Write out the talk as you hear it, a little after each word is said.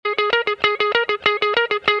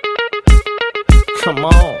Come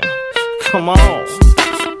on. Come on.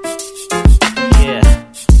 Yeah.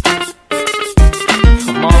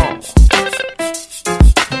 Come on.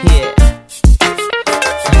 Yeah.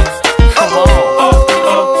 Come on.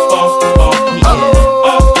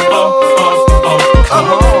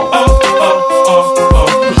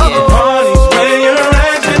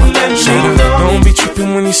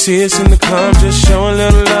 When you see us in the club, just show a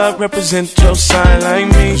little love, represent your side like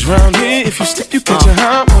me. Cause round here, if you step, you catch a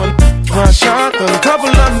hot one. One shotgun, a couple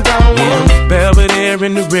of them down one. Belvedere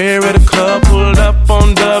in the rear of the club, pulled up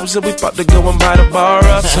on dubs, and we about to go and buy the bar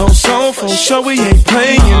up. So for sure we ain't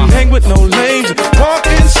playing, hang with no lames, walk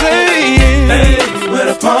insane. Hey,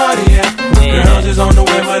 where the party at? Girls is on the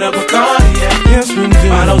way, where the Bacardi at? Yes, we do.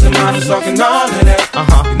 Models and models talking all of that.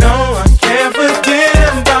 You know I can't forget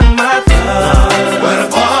about my thug. Where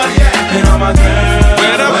the party at? And all my girls.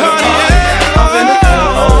 Where the party at? Up in the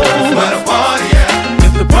club. Where the party at?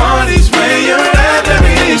 If the party's where you're at, let me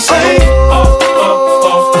hear you say, oh, oh,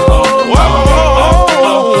 oh, oh, oh,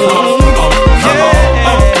 oh,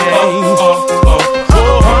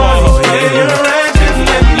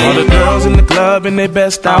 all the girls in the club in their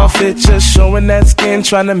best outfit, just showing that skin,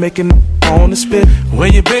 trying to make it on the spit. Where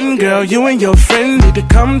you been, girl? You and your friend need to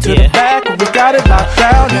come to the back. We got it locked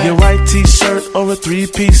down. In your white t-shirt or a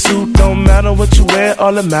three-piece suit, don't matter what you wear.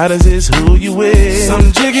 All that matters is who you with.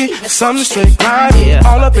 Some jiggy, some straight grind.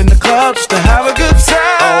 All up in the club just to have a good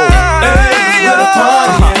time. Hey, where the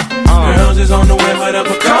party at? Girls is on the way, where the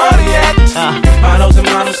Bacardi at? Models and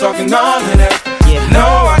models talking all of that. No,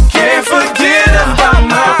 I can't forget about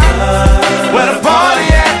my love. Where the party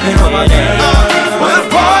at? Where the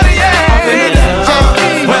party at?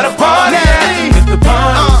 Where the party at? If the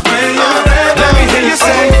party's where you're at, let me hear you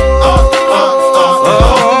say, oh, oh, oh, oh,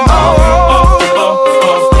 oh, oh,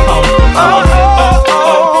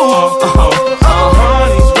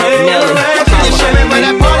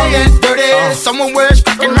 someone wears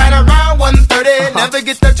fucking right around 1:30. Never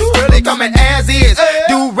get there too early, coming as is.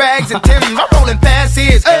 Do rags and Timbs, I'm rolling past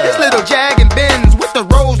his. This little Jag and Benz with the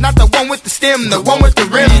rose, not the one with the stem, the one with the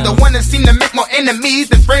rims, the one that seem to make more enemies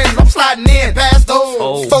than friends. I'm sliding in past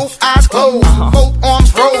those, both eyes closed, both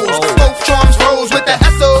arms rose, both charms rose with the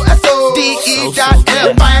S-O-S-O-D-E.F.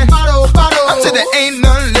 Buying bottles, until there ain't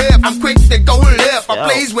none left. I'm quick to go left, I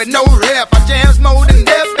plays with no rep, I jams more than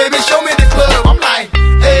death, baby, show me the club. I'm like,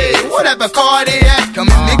 hey, whatever car they at, come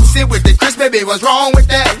and mix it with the crisp, baby, what's wrong with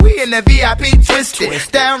that? We in the VIP twisted,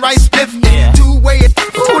 downright spiffy, two-way,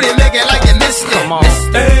 ooh, they make it like you missed it.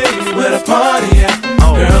 Hey, where the party at?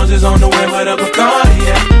 Girls is on the way, where the Bacardi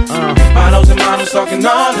at? Models and models talking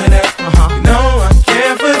all of that. You know I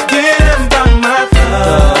can't forget about my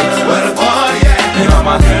thugs. Where the party at? And all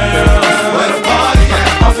my girls. Where the party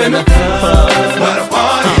at? Off in the club. Where the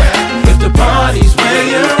party at? If the party's where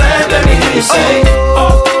you're at, let me hear you say,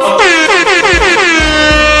 oh, oh.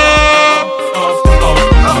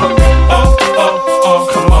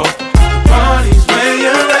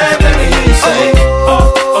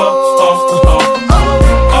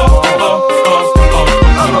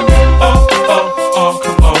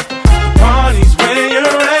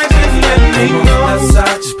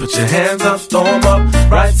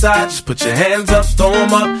 Just put your hands up, throw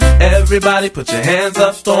 'em up. Everybody put your hands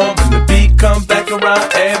up, throw 'em. When the beat come back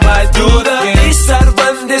around, everybody do the east side,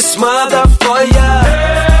 run this mother for ya.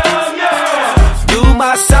 Hell yeah. Do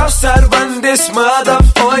my south side, run this mother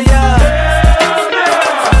for ya. Hell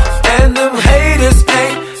yeah. And them haters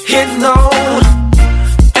ain't hitting on,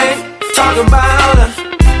 ain't talking about her,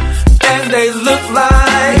 and they look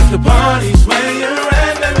like if the party's where you're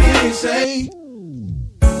at, let me hear you say.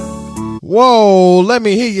 Whoa, let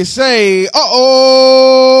me hear you say, uh-oh.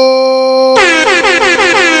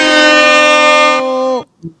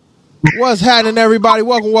 What's happening, everybody?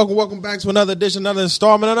 Welcome back to another edition, another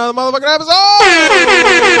installment, another motherfucking episode.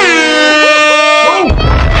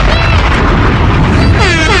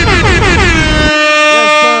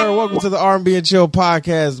 Yes, sir. Welcome to the R&B and Chill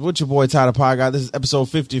podcast with your boy, Tyler Pie Guy. This is episode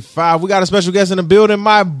 55. We got a special guest in the building,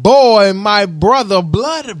 my boy, my brother,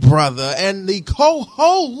 blood brother, and the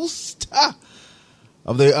co-host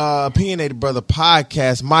of the Opinionated Brother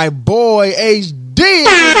podcast, my boy HD.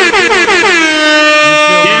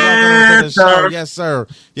 Yes, sir.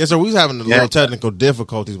 We was having a little technical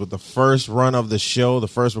difficulties with the first run of the show, the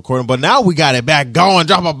first recording, but now we got it back going.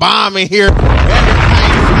 Drop a bomb in here.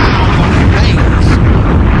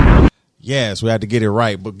 Yes, we had to get it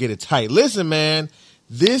right, but get it tight. Listen, man.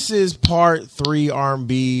 This is part 3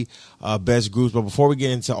 R&B best groups. But before we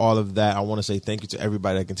get into all of that, I want to say thank you to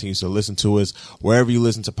everybody that continues to listen to us wherever you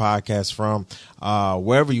listen to podcasts from,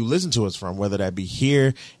 wherever you listen to us from, whether that be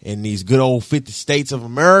here in these good old 50 states of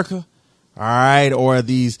America. All right, or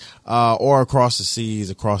these, or across the seas,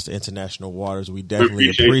 across the international waters. We definitely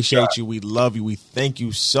appreciate you. We love you. We thank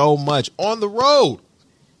you so much. On the road,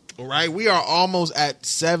 all right, we are almost at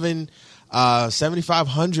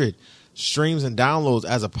 7,500 streams and downloads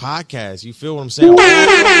as a podcast. You feel what I'm saying?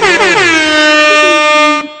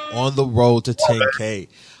 On the road to 10K.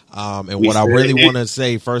 And what I really want to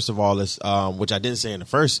say, first of all, is, which I didn't say in the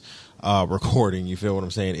first recording, you feel what I'm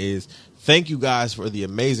saying, is thank you guys for the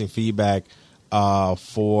amazing feedback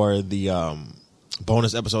for the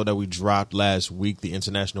bonus episode that we dropped last week, the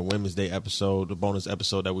International Women's Day episode, the bonus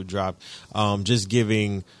episode that we dropped, just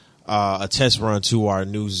giving a test run to our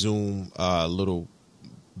new Zoom little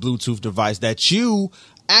Bluetooth device that you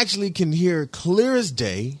actually can hear clear as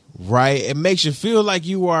day, right? It makes you feel like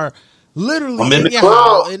you are literally in your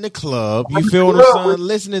house, in the club. You feel what I'm saying?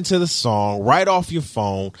 Listening to the song right off your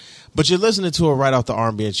phone, but you're listening to it right off the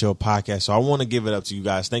R&B and Chill podcast. So I want to give it up to you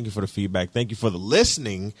guys. Thank you for the feedback. Thank you for the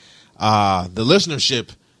listening. The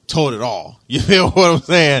listenership told it all. You feel what I'm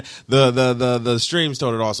saying? The streams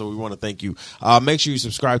told it all. So we want to thank you. Make sure you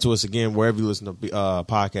subscribe to us again wherever you listen to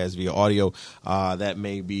podcasts via audio. That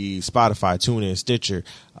may be Spotify, TuneIn, Stitcher,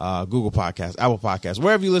 Google Podcasts, Apple Podcasts.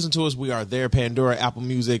 Wherever you listen to us, we are there. Pandora, Apple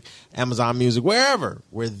Music, Amazon Music, wherever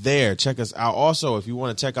we're there. Check us out. Also, if you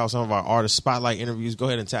want to check out some of our artist spotlight interviews, go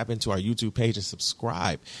ahead and tap into our YouTube page and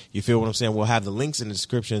subscribe. You feel what I'm saying? We'll have the links in the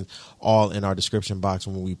description, all in our description box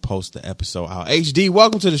when we post the episode out. HD,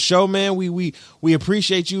 welcome to the show, man. We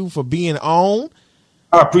appreciate you for being on.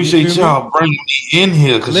 I appreciate y'all bringing me in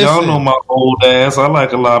here because y'all know my old ass. I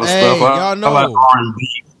like a lot of stuff. I like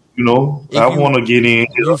R&B. You know, I want to get in here.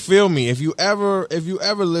 You feel me? If you ever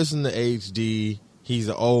listen to HD, he's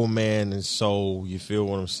an old man and soul. You feel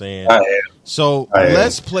what I'm saying? I am. So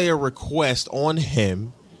let's play a request on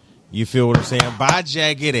him. You feel what I'm saying? By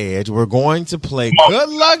Jagged Edge. We're going to play Good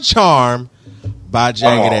Luck Charm by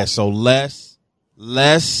Jagged Edge. So let's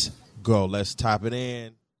go. Let's top it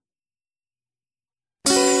in.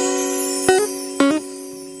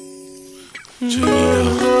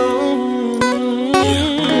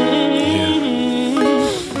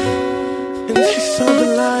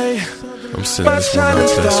 I'm sending this one out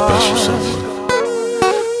to that special someone.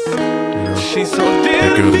 You know, she's so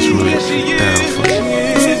that girl is really down for you.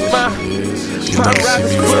 She knows she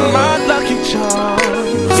be wild. You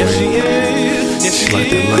know, she's like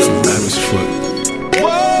that lucky rabbit's foot. Or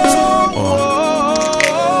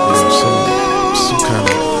some kind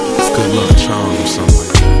of good luck charm or something like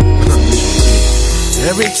that.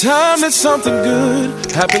 Every time that something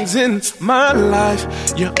good happens in my life,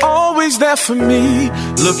 you're always there for me,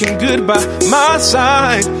 looking good by my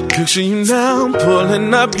side. Picture you now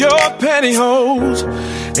pulling up your pantyhose,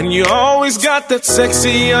 and you always got that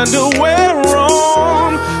sexy underwear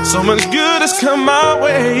on. So much good has come my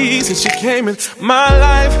way since you came in my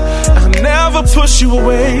life. I'll never push you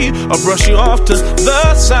away or brush you off to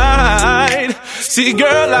the side. See,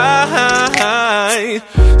 girl, I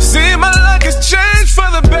see my luck has changed for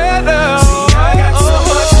the better. See, I got so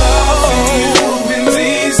much love for you in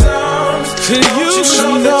these arms. Till you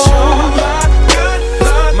should know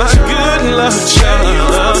my good luck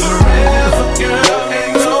charm. Forever, girl,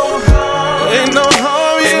 ain't no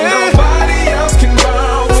harm, yeah. Ain't nobody else can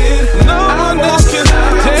borrow it. No one else can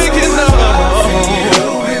take it, no.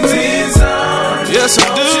 In these arms. Yes, I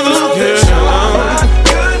do, girl.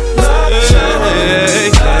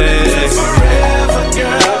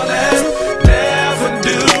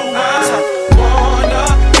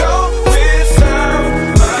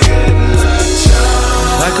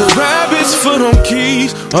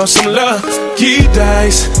 Or some lucky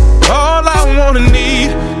dice. All I wanna need,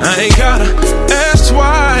 I ain't gotta ask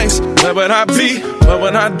twice. Where would I be, what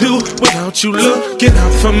would I do without you looking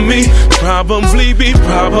out for me? Probably be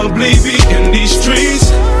in these streets.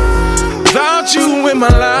 Without you in my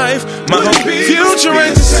life, my whole future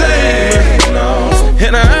ain't the same.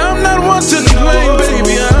 And I'm not one to complain,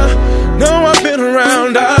 baby. I know I've been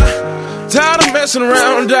around, tired of messing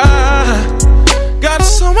around. I got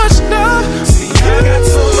so much love. I got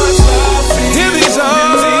so much love for you in these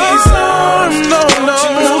arms. No,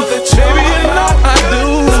 baby, you know I do.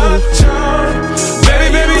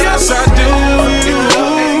 Baby, yes I do.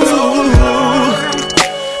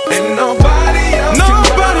 Ain't nobody else.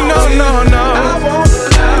 Nobody, no. I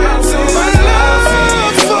got so much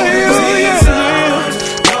love for you.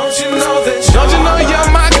 Don't you know you're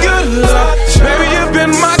my good luck? Baby, you've been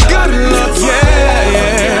my good luck.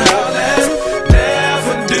 Yeah.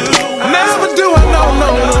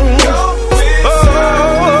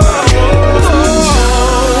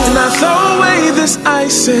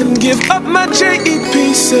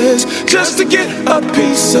 just to get a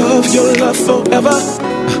piece of your love forever.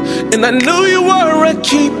 And I knew you were a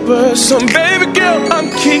keeper, so baby girl,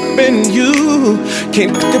 I'm keeping you.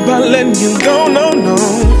 Can't think about letting you go, no, no.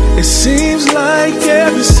 It seems like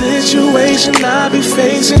every situation I be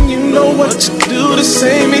facing, you know what to do to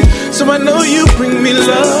save me. So I know you bring me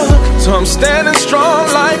love, so I'm standing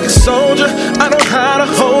strong like a soldier. I know how to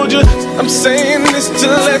hold you. I'm saying this to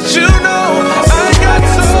let you know I got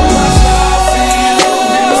so much love for you.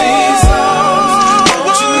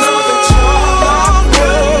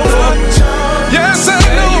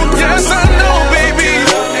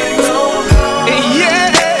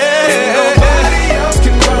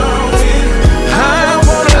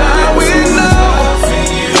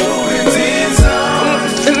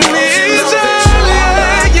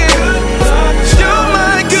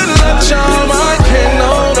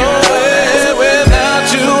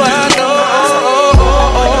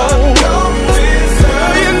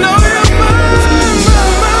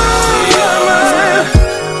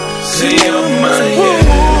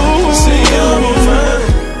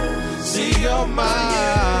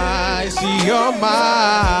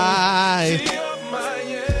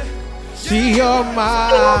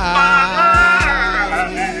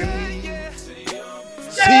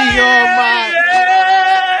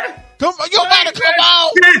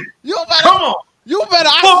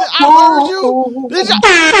 I heard you. Did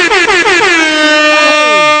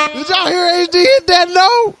y'all hear HD hit that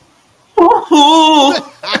note?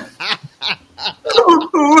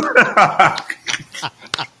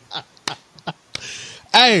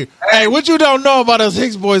 Hey, what you don't know about us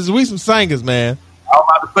Hicks boys is we some singers, man. I was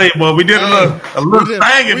about to say, well, we did a little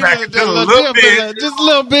singing back there, just a little bit. Just a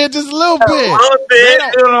little bit.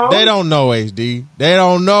 They don't know, HD. They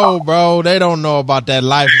don't know, bro. They don't know about that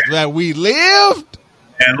life that we lived.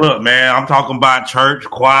 And look, man, I'm talking about church,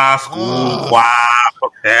 choir, school, choir,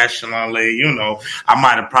 professionally. You know, I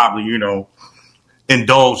might have probably,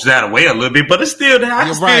 indulged that away a little bit, but it's still there.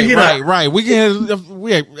 Right. We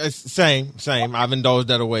same. I've indulged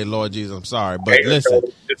that away, Lord Jesus. I'm sorry, but listen,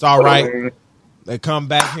 it's all right. They come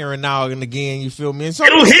back here and now and again. You feel me? And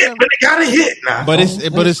it'll hit, but it gotta hit now. But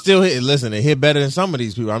it's still hit. Listen, it hit better than some of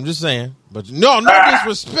these people. I'm just saying. But no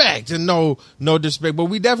disrespect and no disrespect. But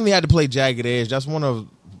we definitely had to play Jagged Edge. That's one of.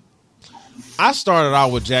 I started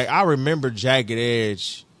out with I remember Jagged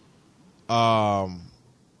Edge,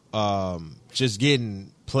 just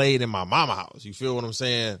getting played in my mama house. You feel what I'm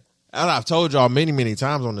saying? And I've told y'all many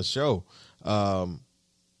times on the show. My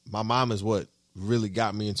mom is what really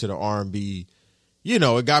got me into the R&B.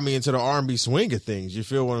 It got me into the R&B swing of things. You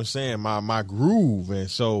feel what I'm saying? My groove.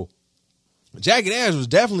 And so Jagged Edge was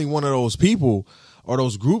definitely one of those people or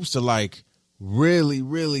those groups to like really,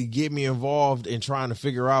 really get me involved in trying to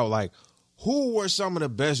figure out like who were some of the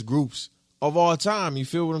best groups of all time. You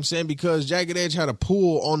feel what I'm saying? Because Jagged Edge had a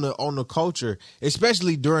pull on the culture,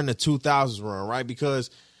 especially during the 2000s run, right?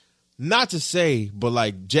 Because not to say, but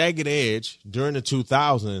like Jagged Edge during the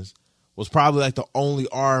 2000s was probably like the only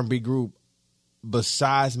R&B group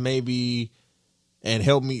besides maybe, and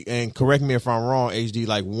help me and correct me if I'm wrong, HD,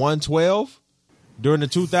 like 112 during the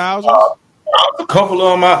 2000s? A couple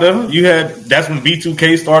of them out there. That's when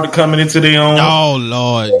B2K started coming into their own. Oh,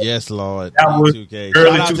 Lord. Yes, Lord. That was B2K.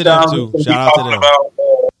 Early Shout out 2000s. to them, too. Shout out to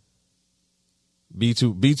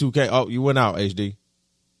them. B2K. Oh, you went out, HD.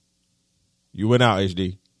 You went out,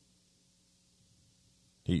 HD.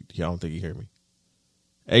 I don't think he heard me.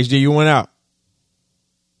 HD, you went out.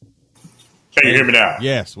 Can you hear me now?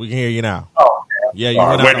 Yes, we can hear you now. Oh, yeah, you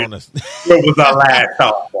went out on us. What was our last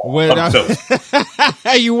talk?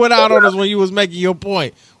 You went out on us when you was making your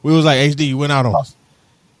point. We was like, HD, you went out on us.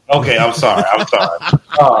 Okay, I'm sorry.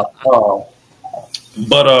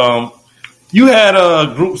 But you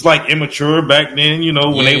had groups like Immature back then,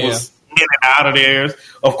 when they was in and out of theirs.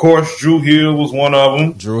 Of course, Dru Hill was one of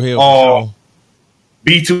them. Dru Hill.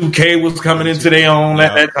 B2K was coming into their own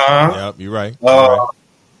at that time. Yep, you're right.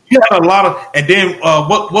 You had a lot of, and then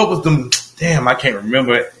what was them? Damn, I can't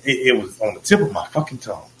remember. It was on the tip of my fucking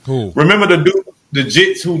tongue. Who? Remember the dude, the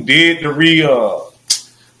Jits who did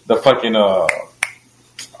the fucking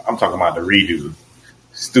I'm talking about the redo,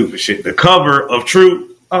 stupid shit. The cover of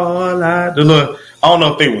Truth. I don't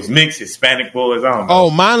know if they was mixed Hispanic boys. I don't know. Oh,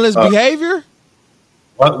 Mindless Behavior.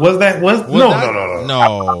 What was that?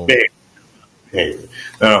 No.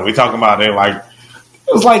 No, we talking about it like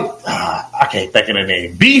it was like I can't think of the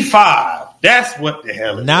name. B5. That's what the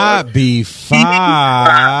hell it not was.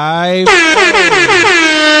 B5.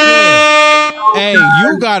 Hey,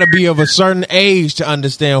 you got to be of a certain age to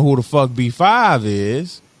understand who the fuck B5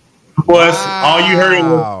 is. Was all you heard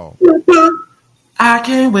was I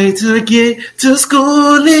can't wait to get to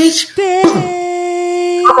school each day.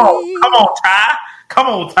 Come on, Ty. Come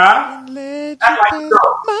on, Ty. Act like you know.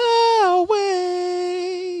 My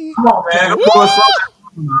way. Come on, man. Them boys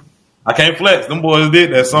I can't flex. Them boys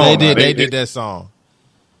did that song. They did that song.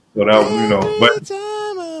 So that was, but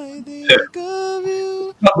a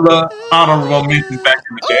couple of honorable mentions back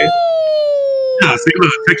in the day. Yeah, see,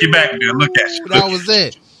 look, took you back there. Look at you. That was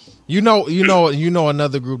it. You know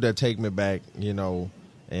another group that take me back,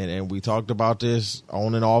 and we talked about this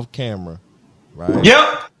on and off camera, right?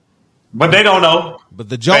 Yep. But they don't know. But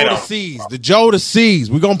the Jodeci's.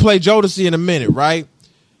 We're gonna play Jodeci in a minute, right?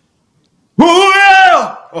 Who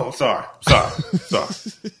yeah! Oh, sorry.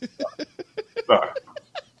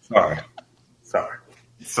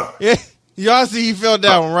 Yeah, y'all see he felt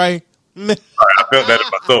that one, right? I felt that in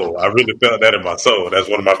my soul. I really felt that in my soul. That's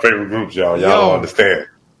one of my favorite groups, y'all. Y'all don't understand.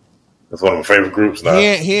 That's one of my favorite groups now. He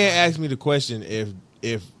ain't asked me the question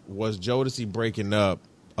if was Jodeci breaking up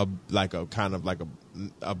a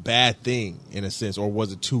bad thing in a sense, or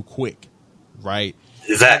was it too quick, right?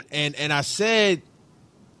 Exactly. And I said,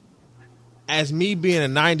 as me being a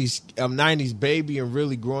 90s baby and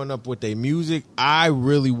really growing up with their music, I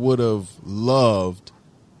really would have loved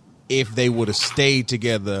if they would have stayed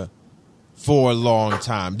together for a long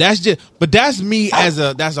time. That's me as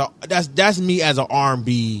an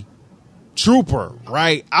R&B trooper,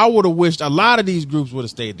 right? I would have wished a lot of these groups would have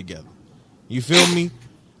stayed together. You feel me?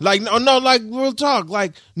 Like like real talk.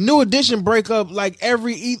 Like New Edition break up like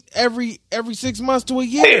every 6 months to a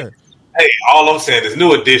year. Hey, all I'm saying is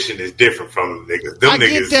New Edition is different from the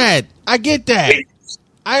niggas. I get that.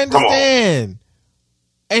 I understand.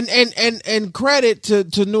 And credit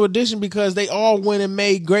to New Edition because they all went and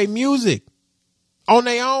made great music on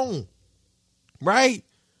their own. Right?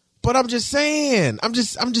 But I'm just saying.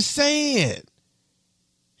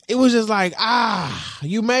 It was just like,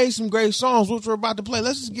 you made some great songs, which we're about to play.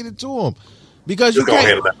 Let's just get into them. Because we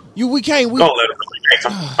can't don't let them know you can't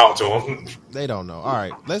talk to them. They don't know. All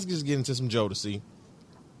right, let's just get into some Jodeci.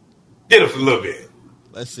 Get us a little bit.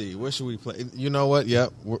 Let's see. Where should we play? You know what?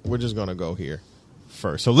 Yep, we're just going to go here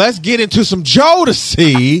first. So let's get into some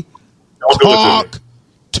Jodeci. Talk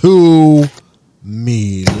to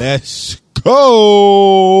me. Let's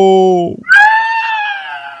go.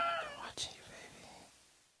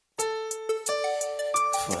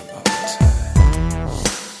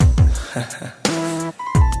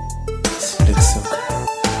 Looks so good.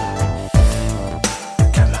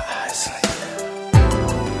 Got my eyes on you.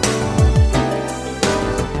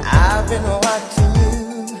 I've been watching you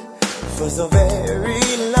for so very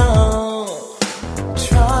long,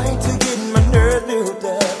 trying to get my nerve built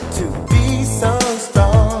up to be so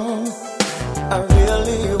strong. I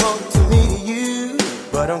really want to meet you,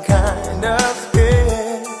 but I'm kind of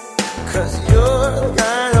scared, 'cause you're the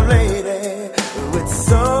kind of lady with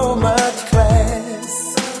so much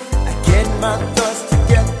class. I get my thoughts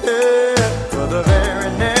together for the very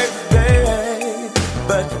next day,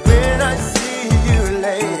 but when I see you,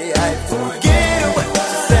 lady, I forget what you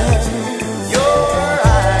said. Your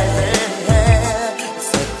eyes and hair,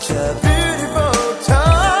 such a beautiful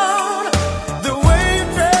tone. The way you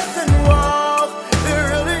dress and walk, it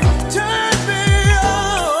really turns me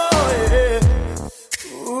on. Yeah.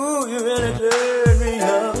 Ooh, you really turn me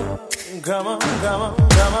on. Come on, come on,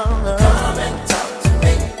 come on, come and talk to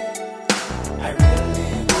me. I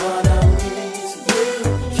really wanna meet you.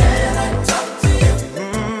 Can I talk to you?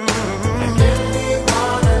 I really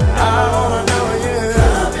wanna know. I wanna know you.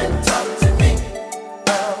 Come and talk to me.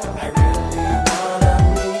 I really wanna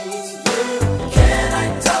meet you. Can I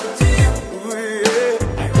talk to you?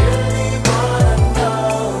 I really wanna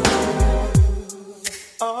know you.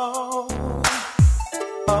 Oh,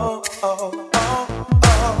 oh, oh, oh.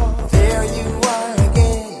 There you are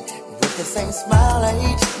again, with the same smile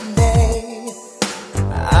each day.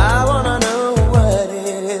 I wanna know what it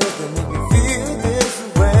is that make you feel this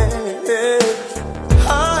way.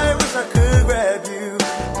 I wish I could grab you,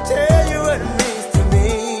 tell you what it means to me,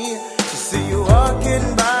 to see you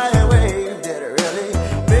walking by a wave that really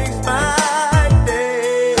makes my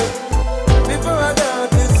day. Before I go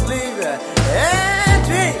to sleep and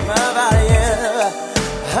dream about you,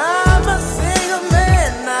 I'm a single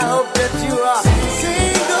man. I hope that you are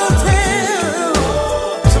single too.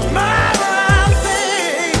 Tomorrow I'll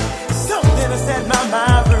think something to set my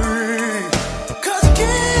mind free. 'Cause you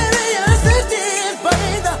can't be understand, but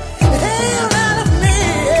the hell out of me,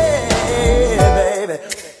 yeah, baby.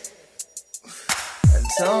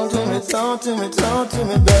 Talk to me, talk to me, talk to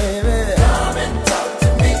me, baby. Come and talk to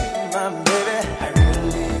me, my baby. I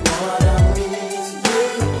really wanna meet you.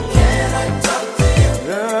 Can I talk to you?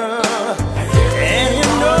 And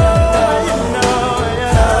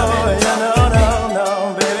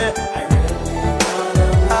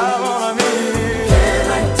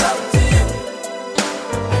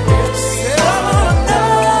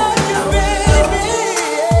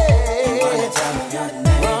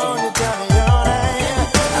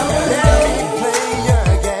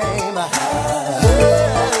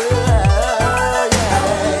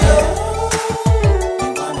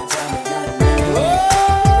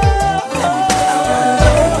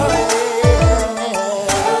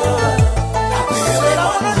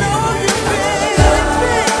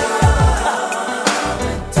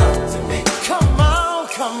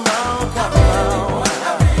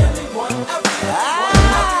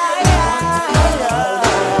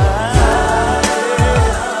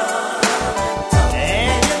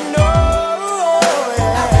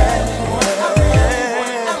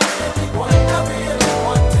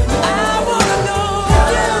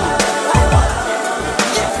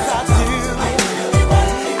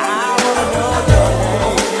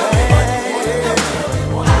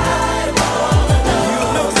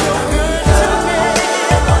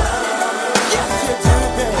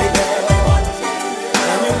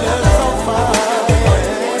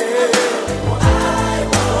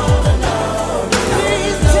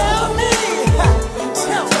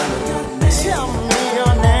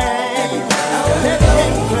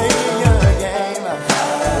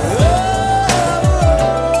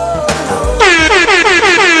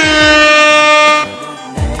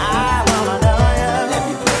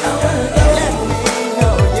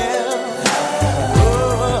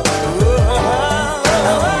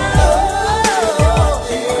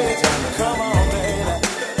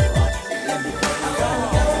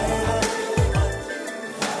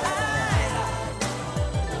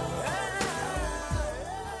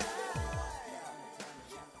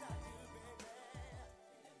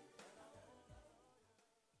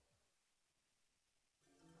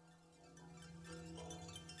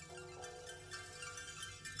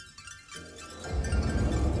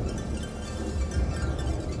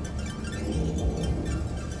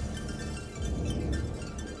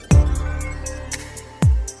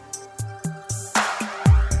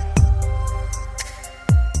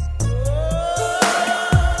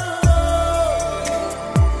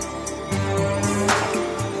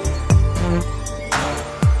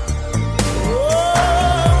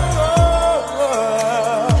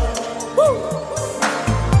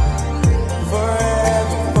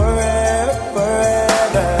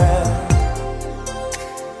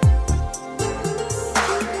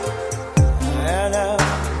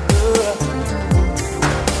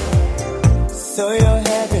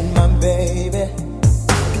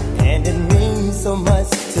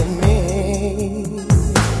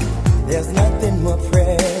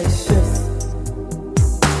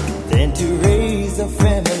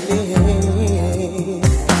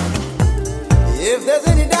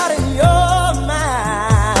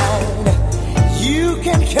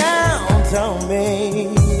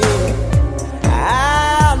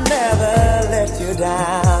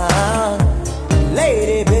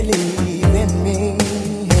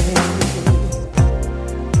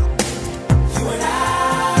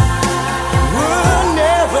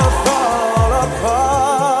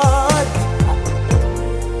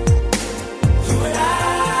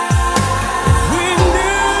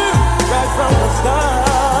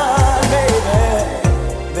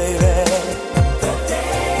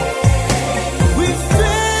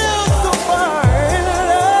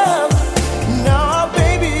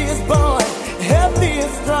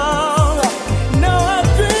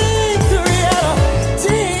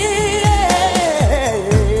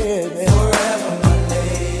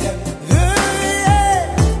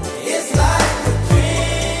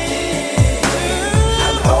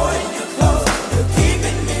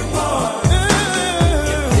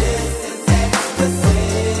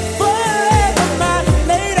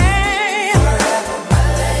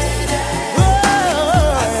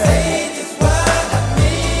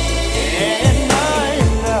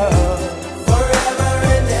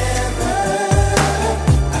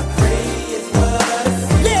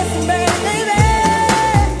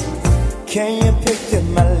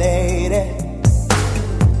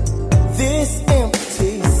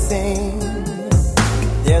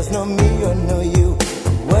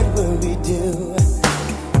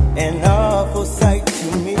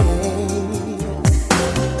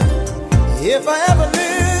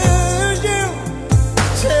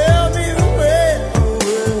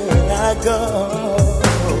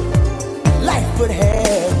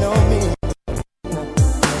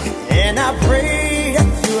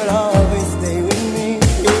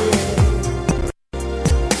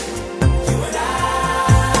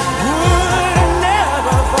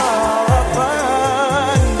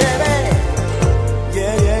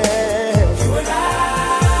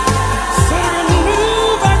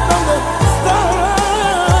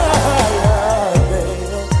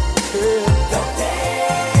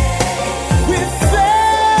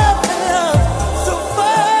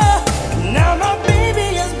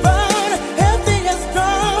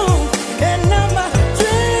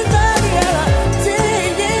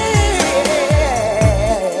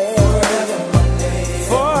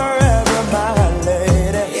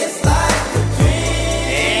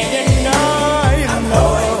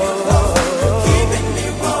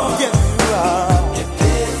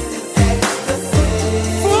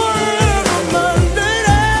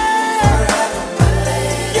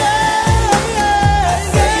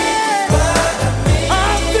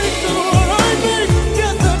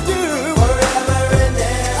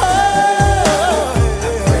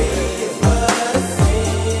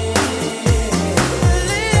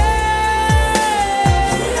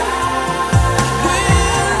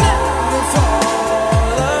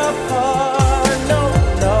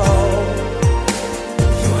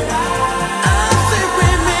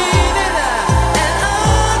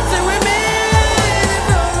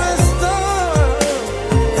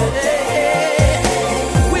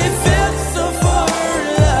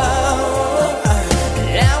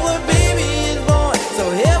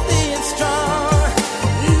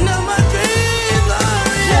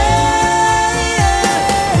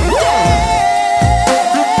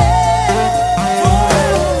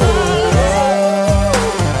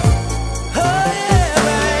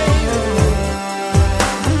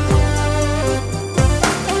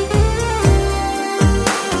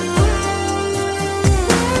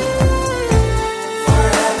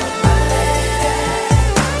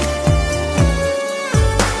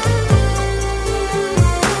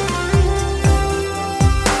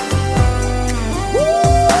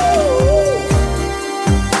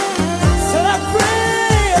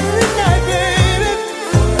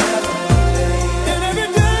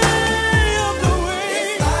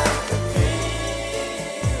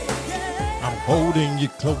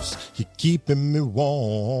close. You're keeping me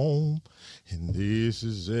warm. And this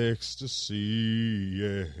is ecstasy.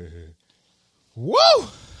 Yeah. Woo!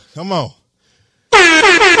 Come on. Let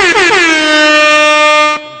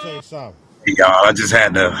me tell you something. Y'all, I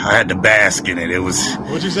had to bask in it. It was.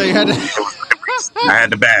 What'd you say you had to? I had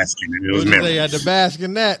to bask in it. It was What'd you say you had to bask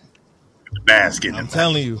in that? Bask in it. I'm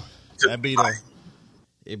telling you, that be the.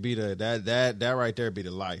 It be the that right there be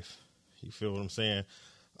the life. You feel what I'm saying?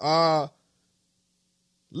 The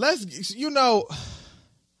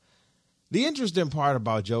interesting part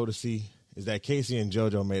about Jodeci is that Casey and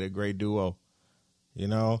JoJo made a great duo. You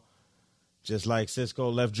know, just like Cisco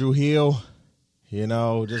left Drew Hill. You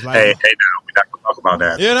know, just like hey, now we're not gonna talk about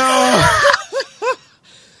that.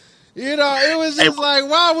 You know, it was just like,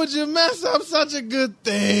 why would you mess up such a good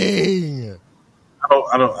thing?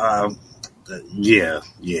 I don't. Yeah.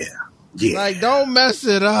 Like, don't mess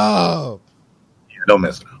it up. Yeah, don't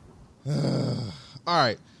mess it up. All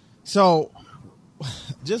right, so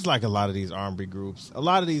just like a lot of these R&B groups,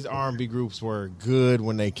 were good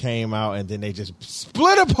when they came out, and then they just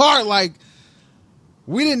split apart. Like,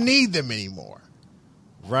 we didn't need them anymore.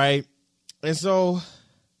 Right? And so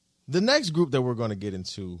the next group that we're going to get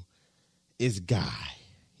into is Guy.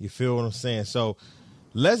 You feel what I'm saying? So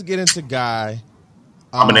let's get into Guy.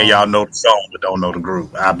 How many of y'all know the song but don't know the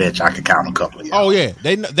group? I bet you I can count a couple of y'all. Oh, yeah.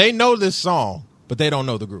 They know this song, but they don't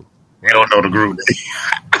know the group. They don't know the group.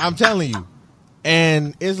 I'm telling you.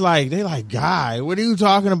 And it's like, they like, Guy, what are you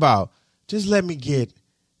talking about? Just let me get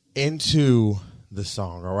into the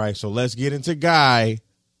song, all right? So let's get into Guy,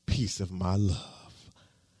 Piece of My Love.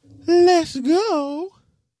 Let's go.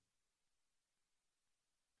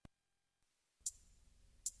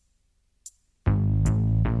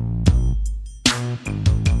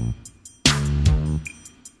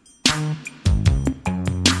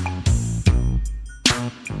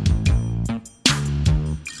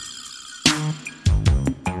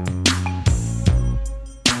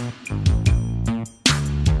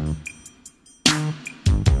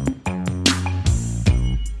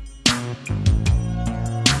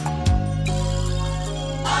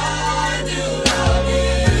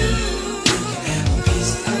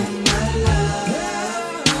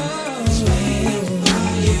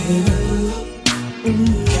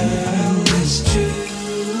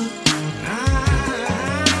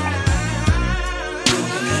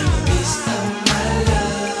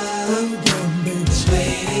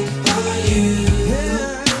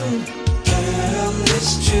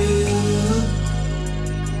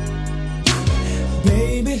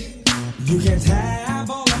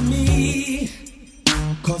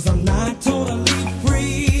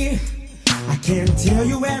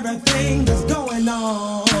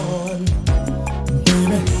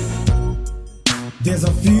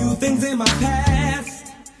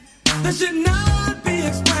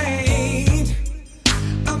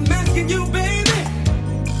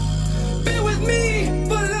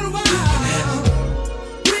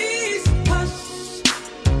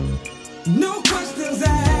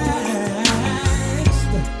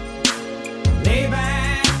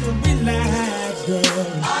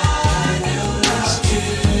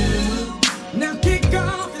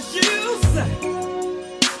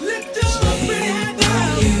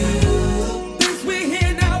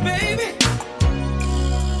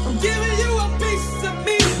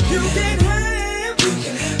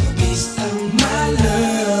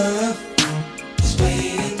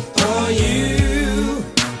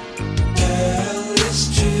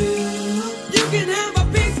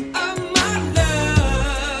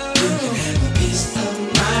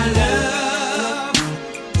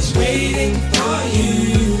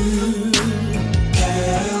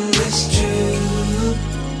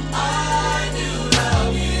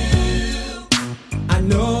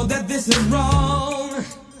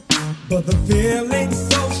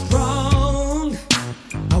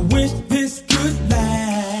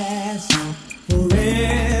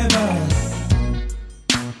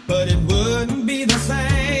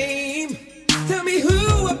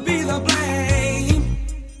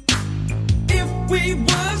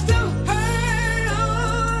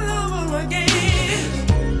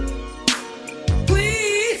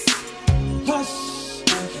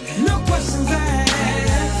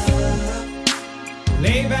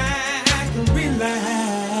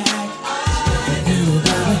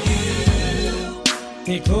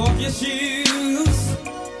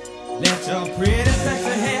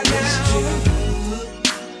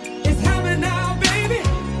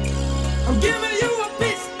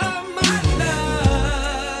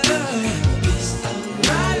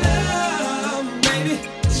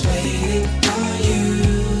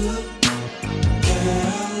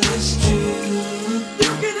 You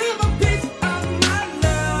can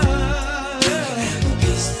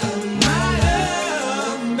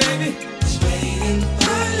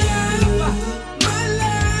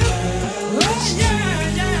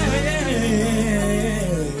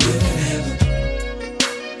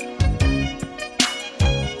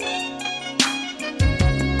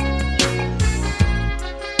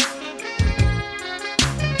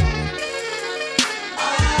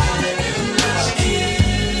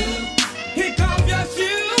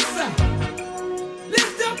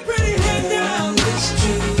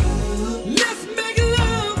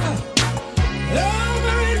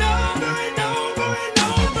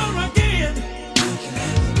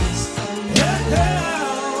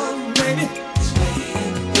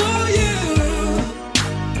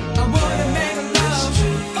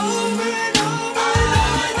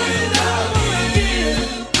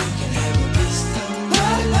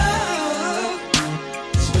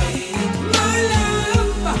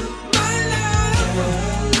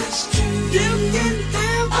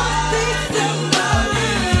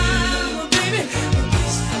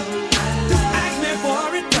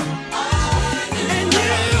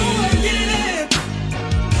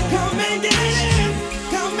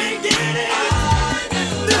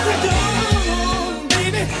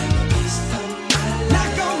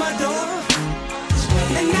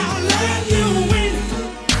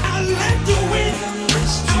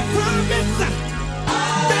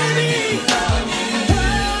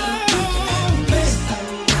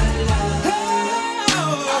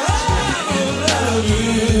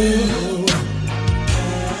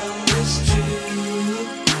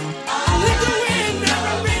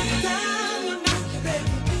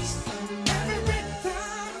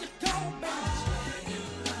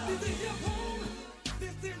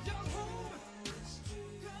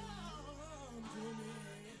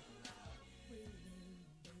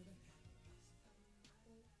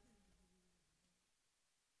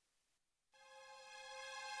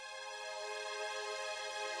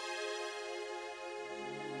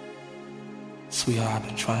Sweetheart, I've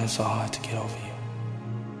been trying so hard to get over you.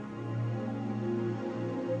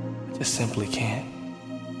 I just simply can't.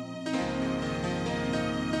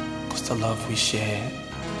 'Cause the love we shared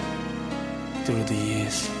through the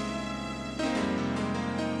years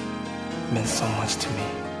meant so much to me.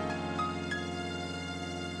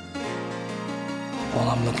 All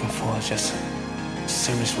I'm looking for is just a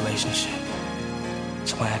serious relationship,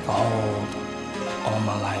 somebody I can hold all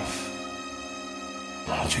my life.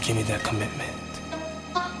 Why don't you give me that commitment?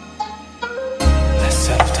 Let's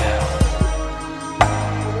settle down.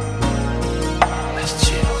 Let's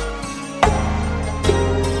chill.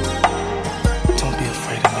 Don't be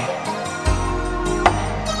afraid of me.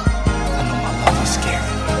 I know my love is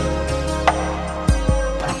scary,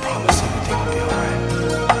 but I promise everything will be alright.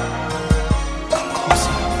 Come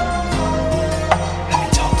closer. Let me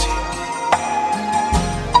talk to you.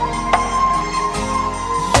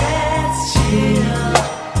 Let's chill.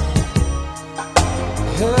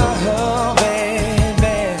 Oh,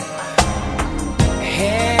 baby.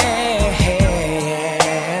 Hey,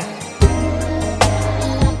 hey.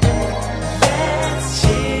 Let's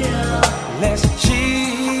chill. Let's chill.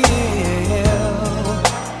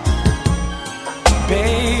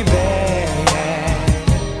 Baby.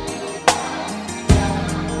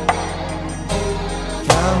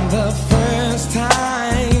 From the first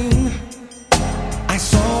time I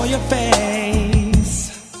saw your face,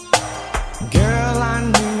 girl, I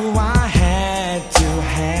knew I had to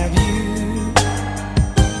have you.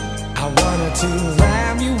 I wanted to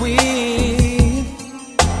wrap you with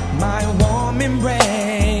my warm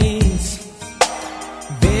embrace.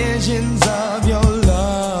 Visions of your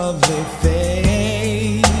lovely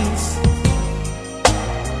face.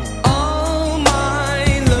 All my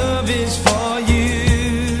love is for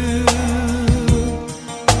you.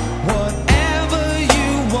 Whatever you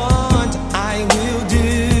want, I will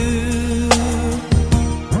do.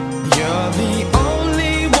 You're the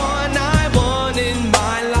only one I want in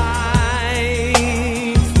my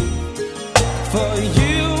life. For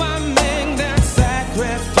you, I make that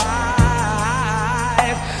sacrifice.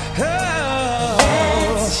 Oh.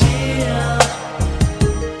 Let's chill.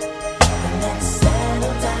 Let's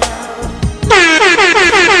settle down.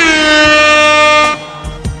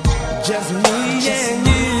 Just me and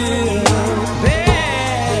you, baby.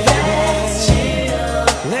 Let's chill.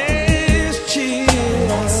 Let's chill.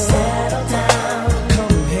 Let's settle down.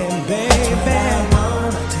 Come here, baby.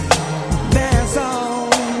 That's all.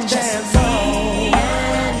 That's all.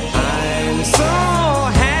 I'm so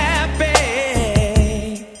happy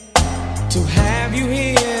to have you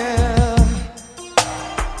here,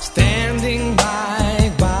 standing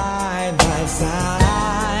by my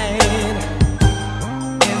side.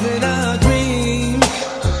 Is it a dream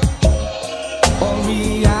or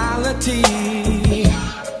reality?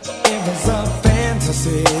 If it's a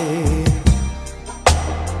fantasy,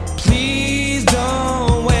 please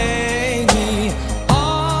don't wake me.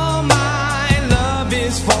 All my love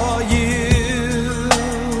is for you.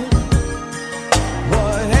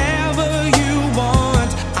 Whatever you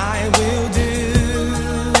want, I will do.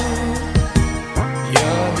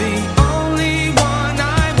 You're the only one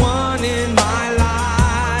I want in my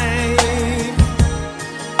life.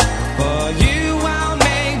 For you, I'll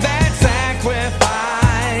make that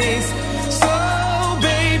sacrifice. So,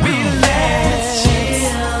 baby, let's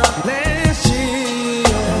chill. Let's chill.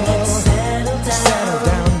 Let's settle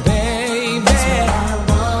down, baby.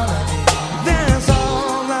 That's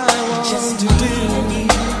all I want to do.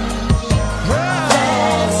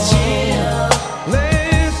 Let's chill.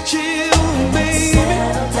 Let's chill, baby.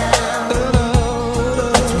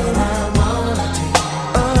 That's what I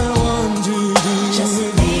want to do. Just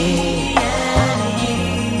me and you.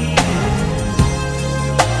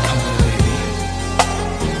 Come on, baby.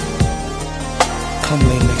 Come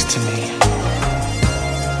lay next to me.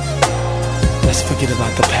 Let's forget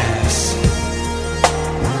about the past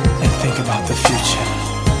and think about the future.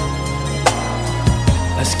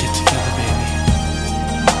 Let's get together, baby.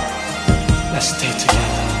 Let's stay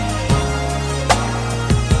together.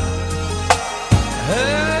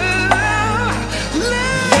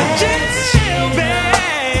 Let's chill,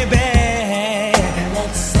 baby.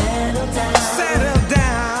 Let's settle down. Settle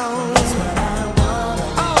down. That's what I want.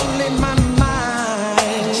 All in my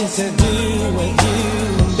mind to do with you,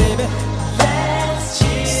 baby. Let's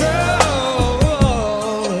chill. So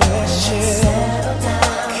let's chill. Settle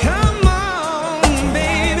down. Come on,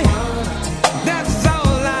 baby. That's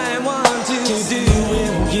all I want to do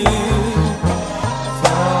with you.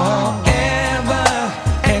 Forever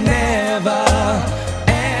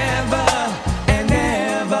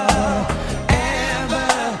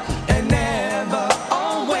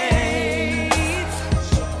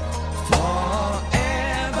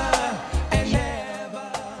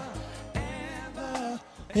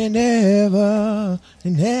and ever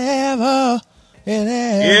and ever and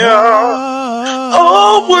ever. Yeah,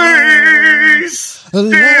 always.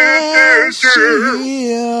 Last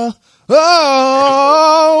year.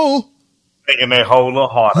 Oh, Making that whole little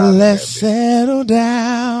heart out. let's settle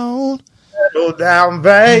down. Settle down,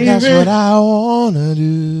 baby. That's what I wanna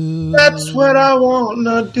do. That's what I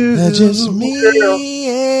wanna do. Just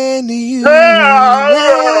me and you.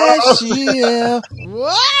 Ah. Last year.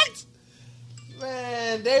 What?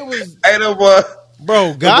 Man, they was. Hey, no boy.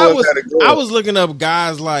 Bro, boy gotta go. I was looking up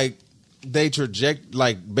guys like their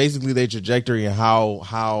trajectory and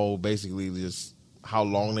how basically just how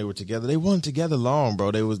long they were together. They weren't together long,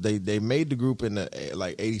 bro. They made the group in the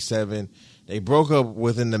like 87. They broke up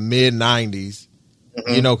within the mid 90s.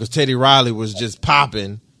 Mm-hmm. You know, because Teddy Riley was just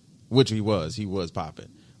popping, which he was popping.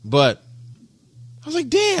 But I was like,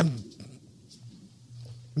 damn,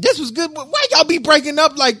 this was good. Why y'all be breaking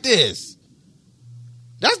up like this?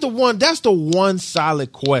 That's the one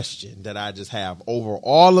solid question that I just have over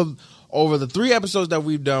the 3 episodes that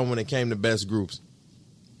we've done when it came to best groups.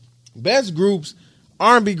 Best groups,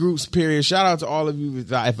 R&B groups, period. Shout out to all of you.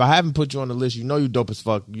 If I haven't put you on the list, you know you dope as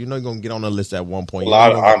fuck. You know you're going to get on the list at one point. A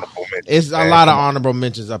lot of honorable mentions. It's a lot of honorable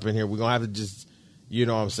mentions up in here. We're going to have to just, you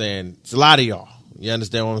know what I'm saying? It's a lot of y'all. You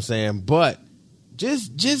understand what I'm saying? But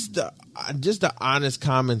just the honest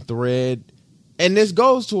common thread. And this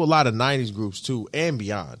goes to a lot of 90s groups too and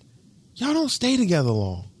beyond. Y'all don't stay together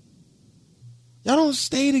long.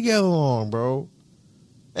 Bro.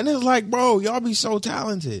 And it's like, bro, y'all be so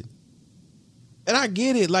talented. And I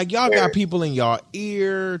get it. Like, y'all got people in y'all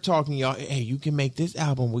ear talking y'all, hey, you can make this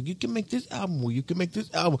album. Well, you can make this album. Well, you can make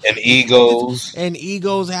this album. And egos. And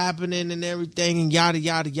egos happening and everything and yada,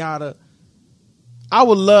 yada, yada. I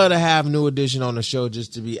would love to have New Edition on the show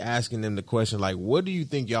just to be asking them the question, like, what do you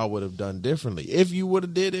think y'all would have done differently? If you would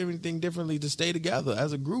have did everything differently to stay together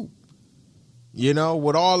as a group. You know,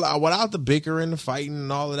 without the bickering, the fighting, and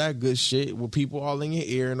all of that good shit, with people all in your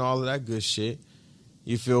ear and all of that good shit.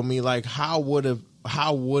 You feel me? Like, how would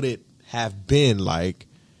it have been like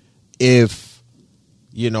if,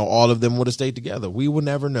 you know, all of them would have stayed together? We would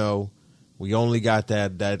never know. We only got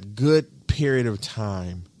that good period of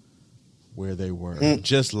time where they were,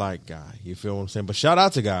 just like Guy. You feel what I'm saying? But shout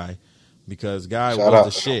out to Guy, because Guy was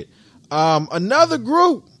the shit. Another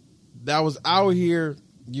group that was out here,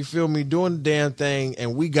 you feel me, doing the damn thing,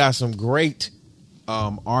 and we got some great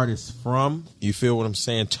artists from, you feel what I'm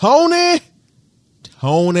saying? Tony.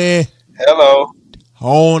 Hello.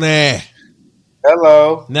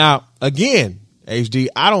 Now, again, HD,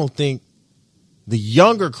 I don't think the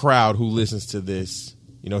younger crowd who listens to this,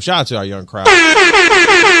 you know, shout out to our young crowd. You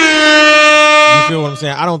feel what I'm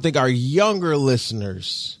saying? I don't think our younger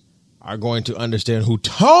listeners are going to understand who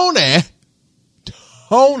Tony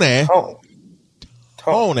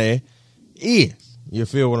is. You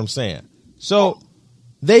feel what I'm saying? So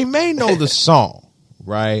they may know the song,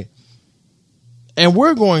 right? And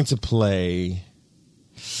we're going to play.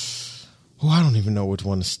 Oh, I don't even know which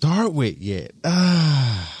one to start with yet.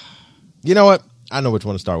 You know what? I know which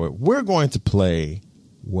one to start with. We're going to play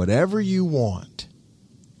Whatever You Want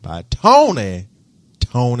by Tony.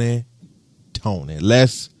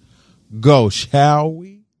 Let's go, shall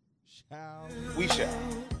we? We shall.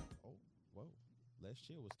 Oh, whoa. Let's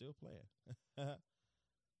Chill was still playing. There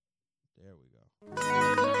we go.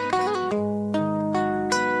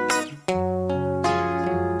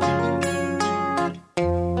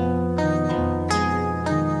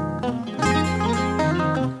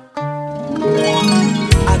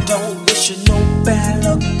 I don't wish you no bad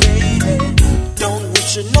luck, baby. Don't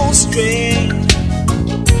wish you no strain.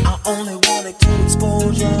 I only wanted to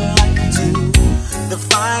expose your life to the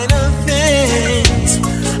finer things.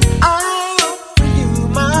 I offer you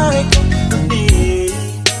my company,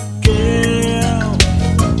 girl.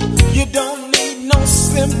 You don't need no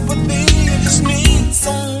sympathy, you just need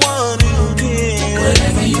someone who cares.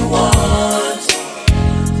 Whatever you want.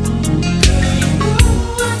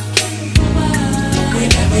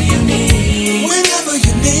 Whenever you need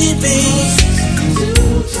me.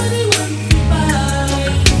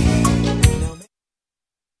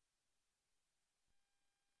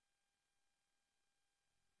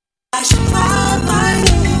 I should buy my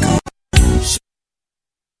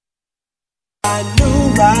new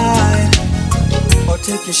ride, or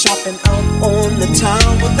take you shopping out on the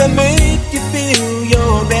town. Would that make you feel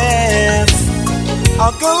your best?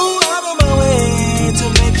 I'll go out of my way to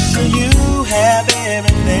make sure you have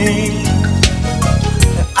everything.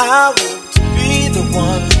 And I want to be the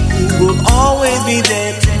one who will always be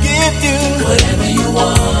there to give you whatever you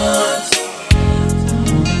want.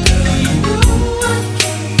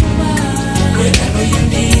 Whenever you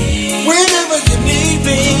need.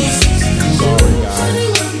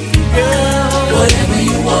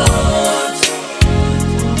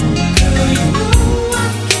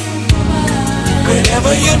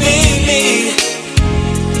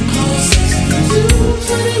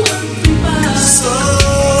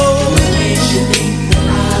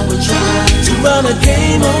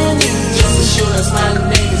 game on you. Just as sure as my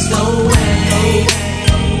name is no way.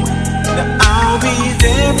 Now I'll be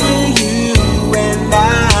there for you, and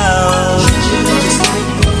I'll treat you just like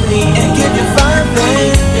the queen, and give you fine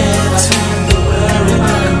things. Never have to worry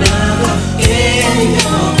about another in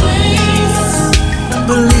your place.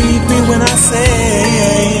 Believe me when I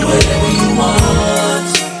say whatever you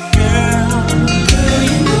want, girl. Girl,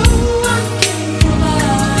 you know I can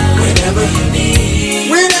provide whatever you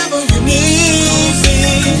need. Whenever you need me,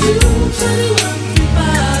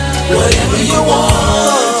 whatever you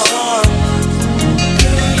want.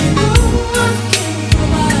 Girl, you know I can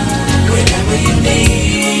provide whatever you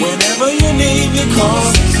need. Whenever you need me, call.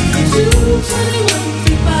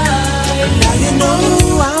 Now you know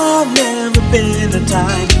I've never been the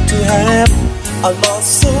type to have a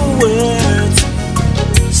loss of words.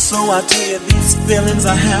 So I tell you these feelings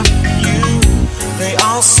I have for you, they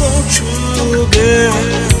are so true, girl.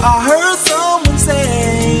 I heard someone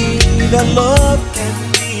say that love can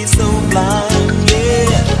be so blind, yeah.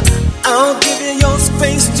 I'll give you your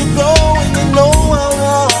space to go, and you know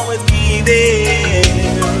I'll always be there.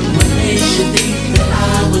 What makes you think that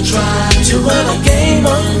I would try to run a game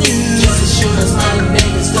on you? Just as sure as my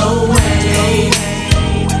name is no way.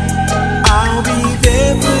 I'll be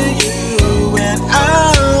there for you, and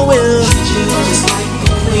I will treat you just like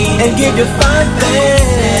the queen, and give you fine things.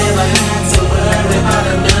 Never had to worry about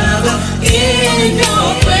another in your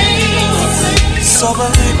place. So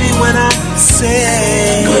believe me when I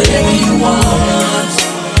say whatever you want.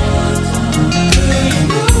 Girl, you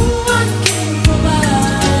know I can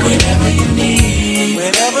provide whatever you need.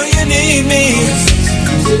 Whenever you need me,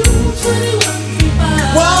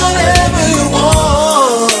 whatever you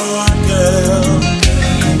want, girl.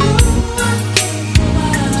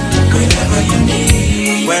 Whenever you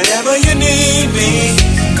need, whenever you need me,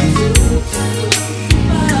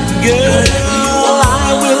 girl, I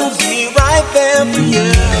will be right there for you.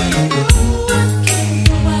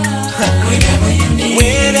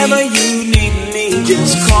 Whenever you need me,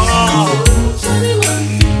 just call.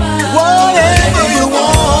 Whatever you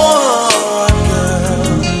want, girl.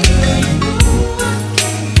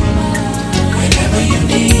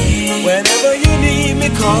 Whenever you need me,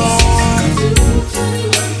 call.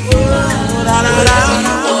 Da, da, da,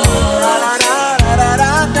 da, da, da,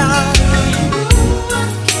 da, da.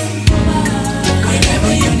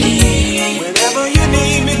 Whenever you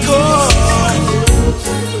need me, call.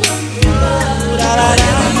 Da, da, da.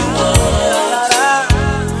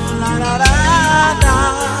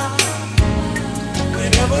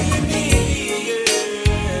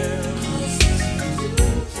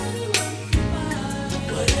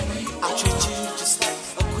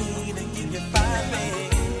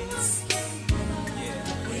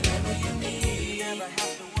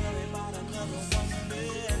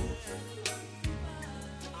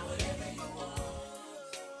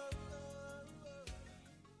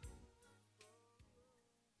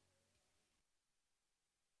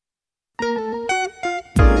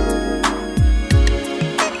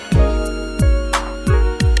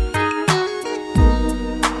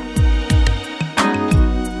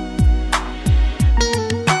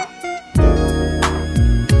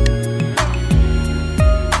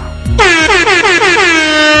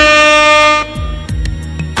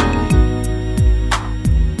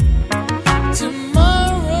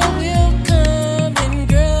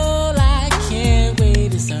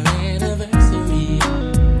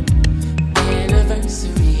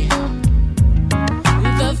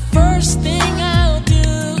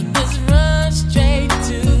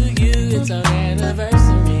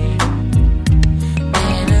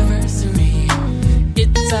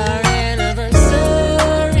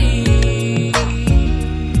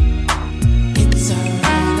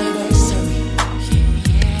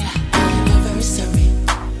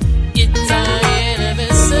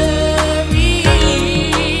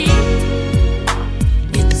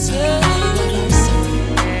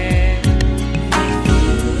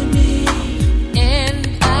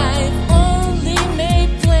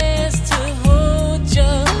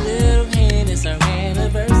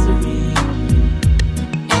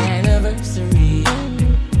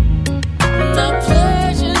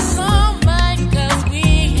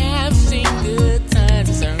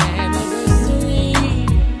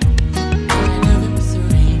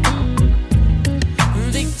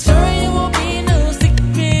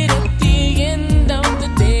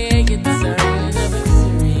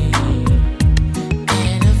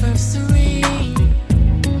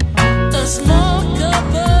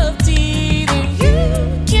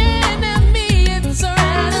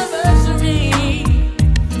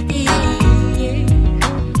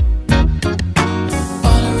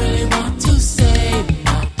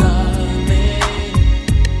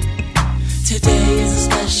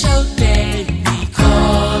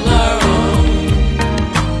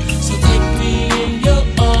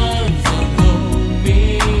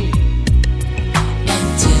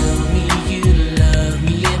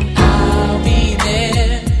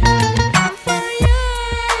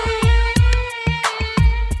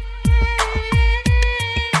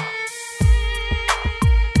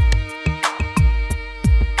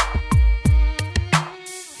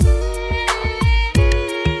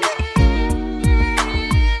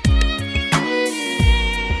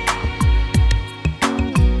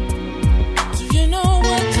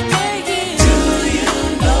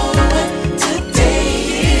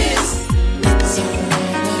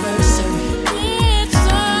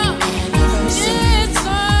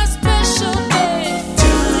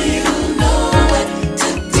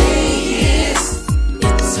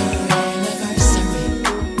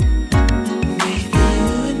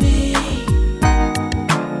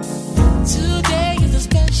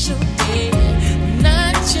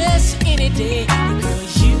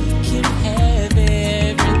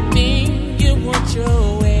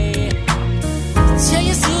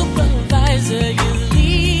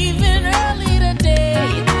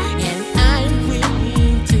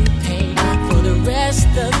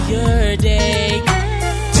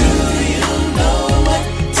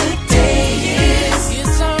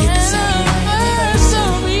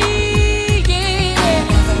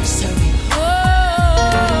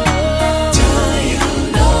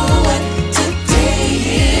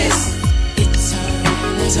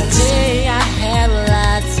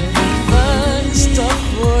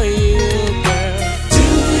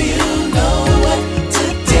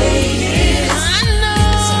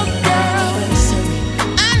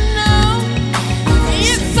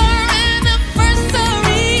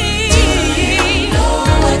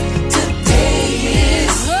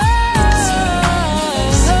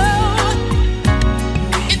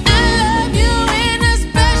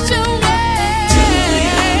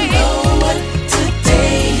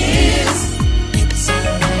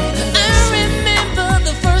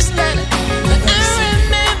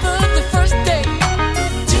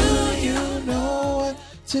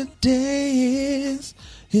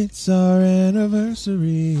 It's our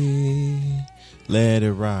anniversary. Let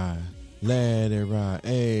it ride. Let it ride.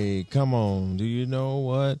 Hey, come on. Do you know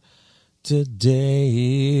what today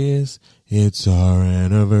is? It's our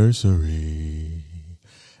anniversary.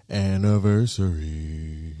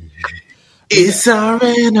 Anniversary. It's our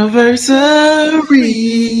anniversary.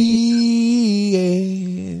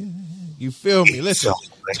 Yeah. You feel me? Listen,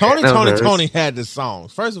 Tony had the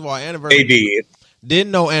songs. First of all, anniversary. They did.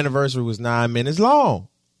 Didn't know anniversary was 9 minutes long.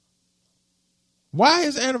 Why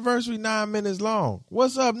is anniversary 9 minutes long?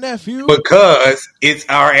 What's up, nephew? Because it's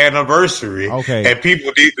our anniversary. Okay. And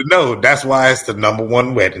people need to know that's why it's the number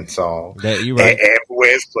one wedding song. That you right. And everywhere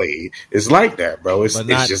it's played. It's like that, bro. It's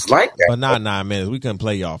just like that. But not 9 minutes. We couldn't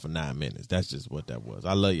play y'all for 9 minutes. That's just what that was.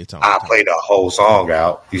 I love your tone. I played the whole song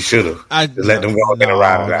out. You should have. Let them go and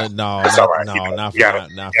ride it out. No, that's all right. No, you gotta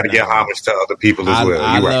give homage to other people as well.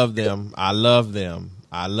 I love them. I love them.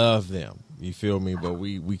 I love them. You feel me? But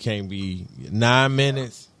we can't be 9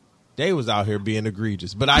 minutes. They was out here being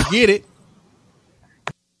egregious. But I get it.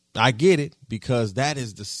 I get it because that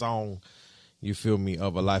is the song, you feel me,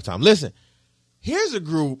 of a lifetime. Listen, here's a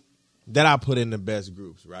group that I put in the best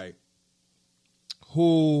groups, right?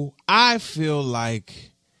 Who I feel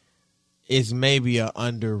like is maybe an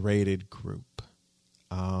underrated group.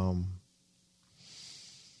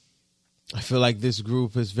 I feel like this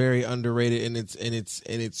group is very underrated in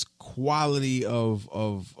its quality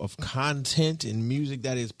of content and music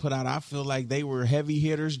that is put out. I feel like they were heavy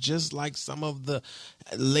hitters, just like some of the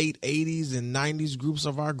late 80s and 90s groups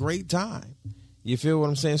of our great time. You feel what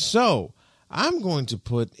I'm saying? So I'm going to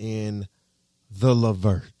put in the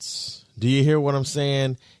Leverts. Do you hear what I'm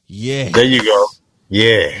saying? Yeah. There you go.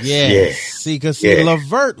 Yeah. Yeah. See,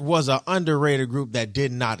 Levert was an underrated group that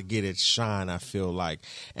did not get its shine, I feel like.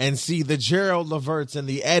 And see, the Gerald Leverts and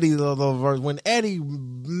the Eddie Leverts, when Eddie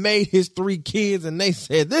made his 3 kids and they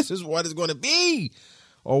said, this is what it's going to be,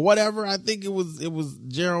 or whatever. I think it was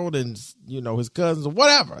Gerald and, his cousins or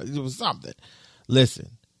whatever. It was something.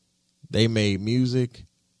 Listen, they made music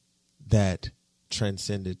that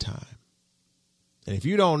transcended time. And if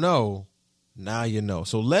you don't know, now you know.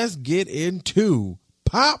 So let's get into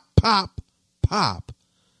Pop, Pop, Pop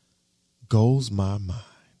Goes My Mind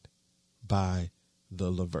by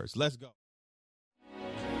the Leverts. Let's go.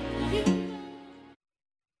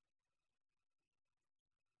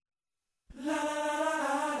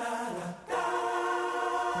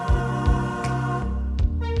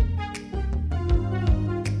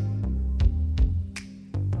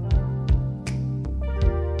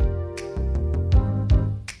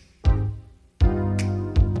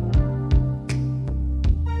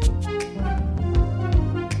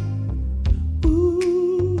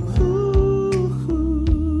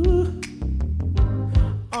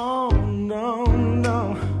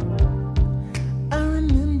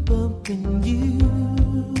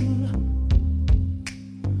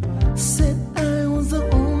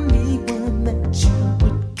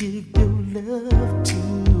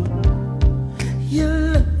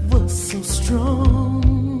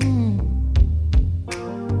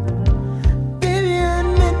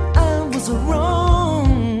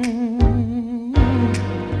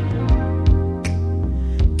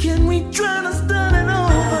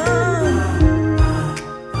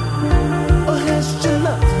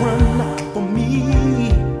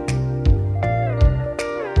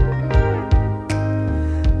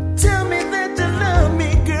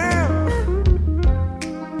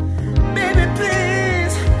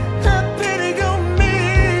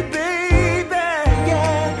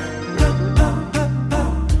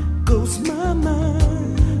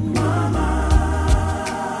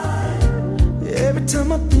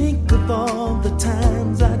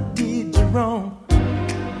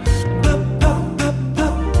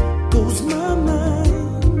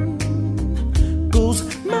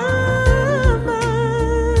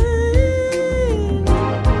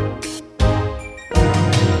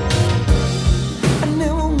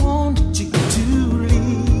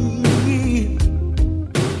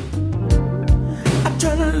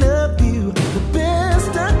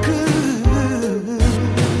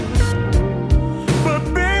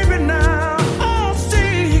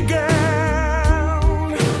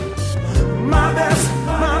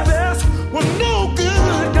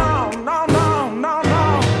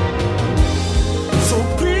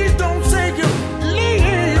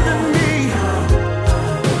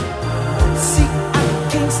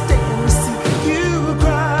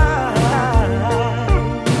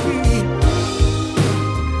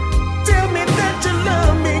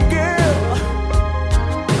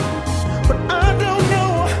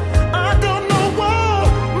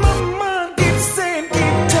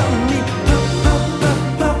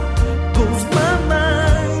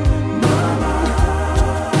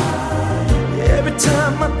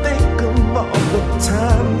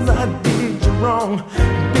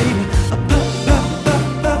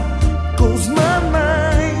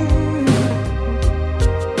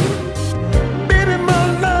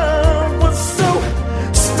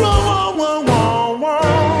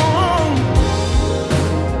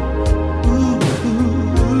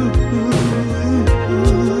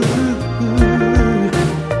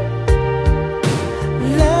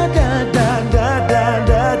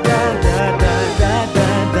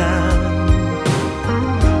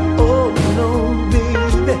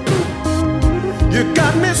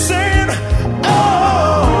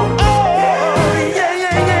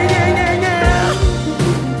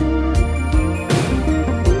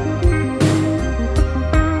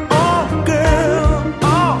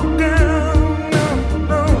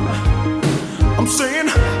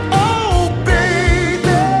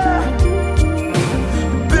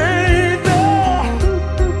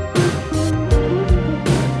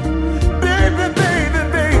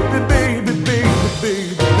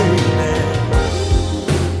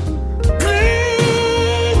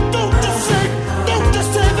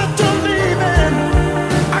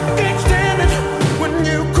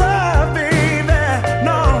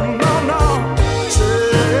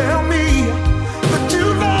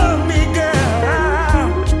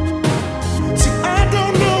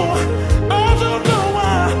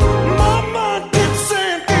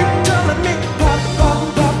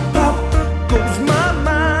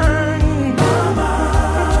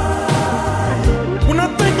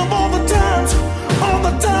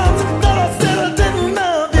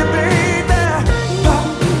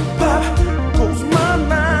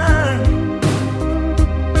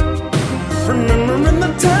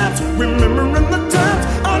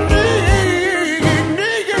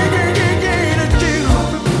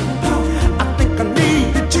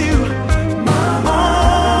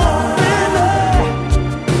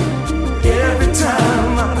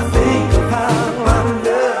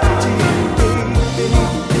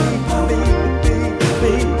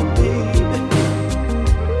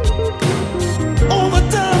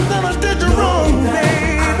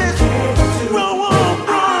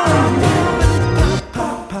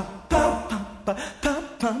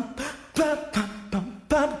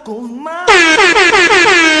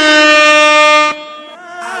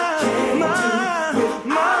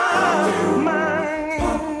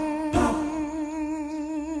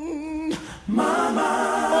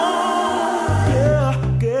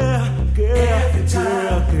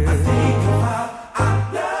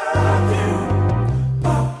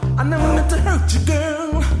 you,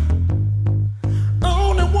 girl.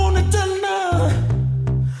 Only wanted to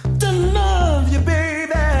love you,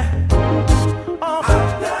 baby. Oh, I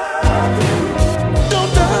love you.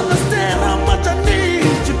 Don't you understand how much I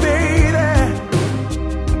need you, baby?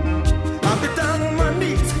 I'll get down on my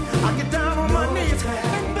knees. I'll get down on my knees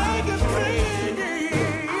and beg and pray.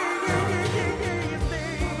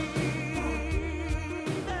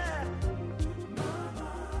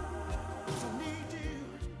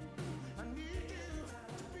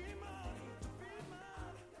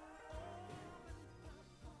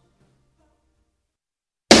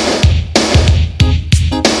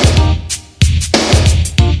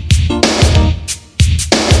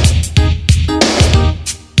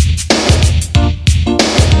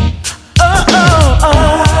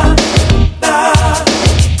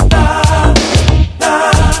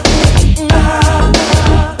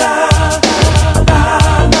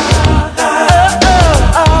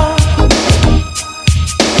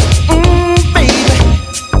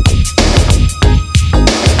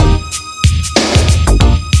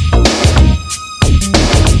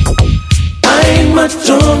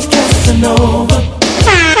 John Casanova.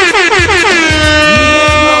 Me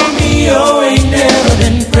and Romeo ain't never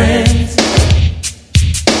been friends.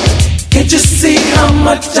 Can't you see how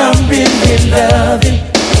much I really love you?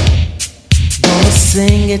 Gonna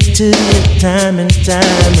sing it to you time and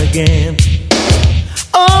time again.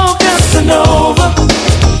 Oh, Casanova,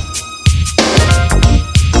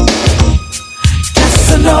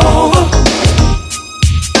 Casanova.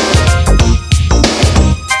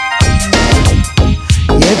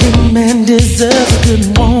 Every man deserves a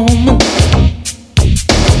good woman,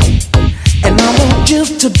 and I want you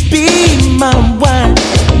to be my wife.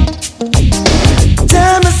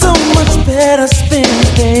 Time is so much better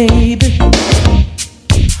spent, baby,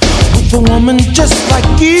 with a woman just like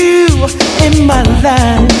you in my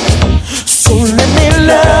life. So let me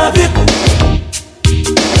love you,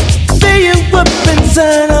 fill you up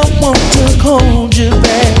inside. I want to hold you,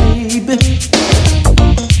 baby.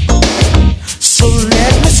 So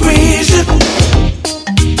let me squeeze you.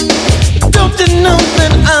 Don't you know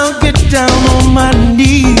that I'll get down on my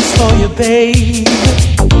knees for you, baby?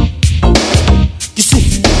 You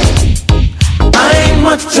see, I ain't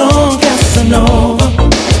much on Casanova.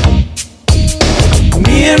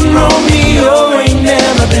 Me and Romeo ain't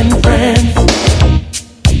never been friends.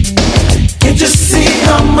 Can't you see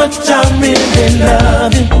how much I really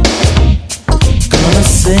love you? Gonna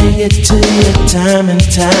sing it to you time and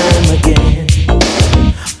time again.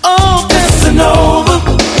 Oh, Casanova,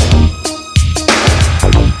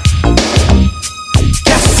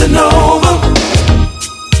 Casanova.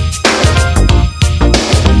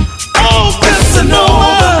 Oh,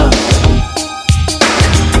 Casanova,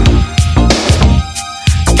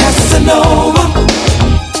 Casanova.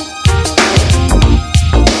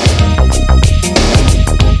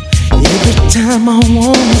 Every time I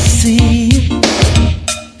wanna see you,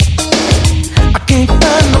 I can't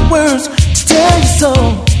find the words to tell you so.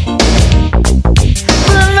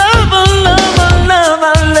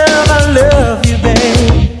 I love you,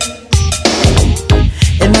 babe.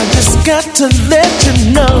 And I just got to let you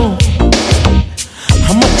know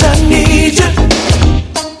how much I need you.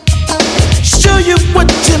 Show you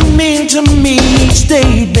what you mean to me each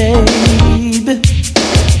day, baby.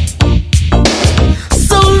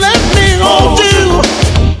 So let me hold you,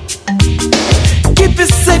 keep it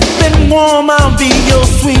safe and warm. I'll be your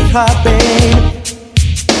sweetheart, baby.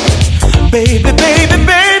 Baby, baby,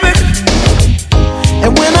 baby.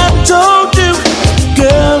 And when I told you,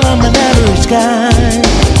 girl, I'm an average guy,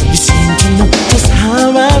 you seem to know just how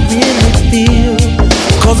I really feel.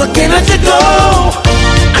 'Cause I can't let you go.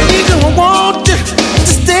 I need you, I want you to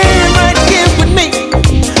stay right here with me.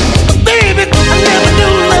 But baby, I never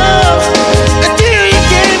knew love until you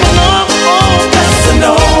came along. Oh,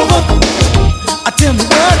 Casanova, I tell me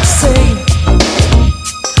what to say.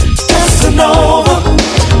 Casanova,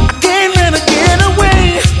 I can't let her get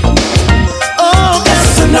away. Oh,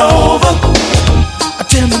 Casanova, I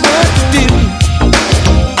tell me what to do.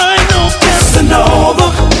 I know Casanova,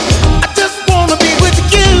 I just wanna be with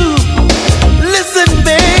you. Listen,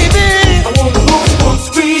 baby, I wanna hold you, wanna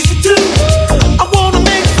squeeze you too. I wanna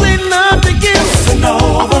make sweet love to you.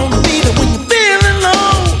 Casanova, I wanna be there when you're feeling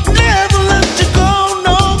low. Never let you go,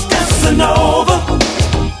 no, Casanova.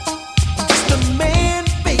 I'm just a man,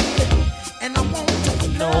 baby, and I want to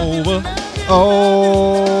love you.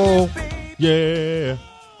 Oh, yeah.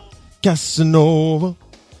 Casanova.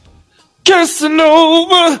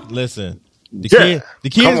 Casanova. Listen, the Yeah.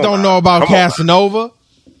 kids Come on don't now. know about Come on. Casanova.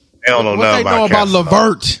 They don't know What they nothing know about Casanova.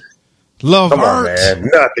 Levert? Come on, Levert. man.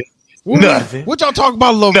 Nothing. Nothing. What y'all talk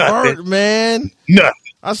about Levert, man? Nothing.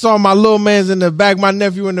 I saw my little man's in the back, my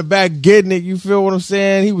nephew in the back getting it. You feel what I'm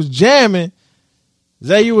saying? He was jamming.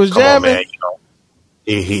 Zay, you was jamming? On, man.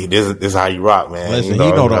 You know, this is how you rock, man. Listen, you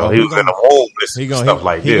know, he was in the homeless stuff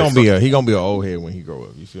like this. He gonna be an old head when he grow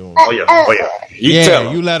up. You feel me? Oh yeah. You tell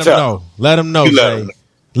him. You let him know. Let him know, Zay.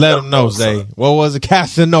 Let him know, Zay. What was it?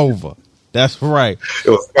 Casanova. That's right. It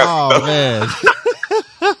was Casanova. Oh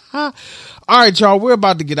man. All right, y'all, we're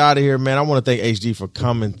about to get out of here, man. I want to thank HD for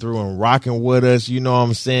coming through and rocking with us. You know what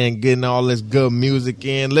I'm saying? Getting all this good music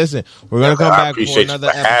in. Listen, we're going to come back for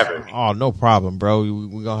another episode. Oh, no problem, bro.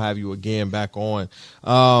 We're going to have you again back on.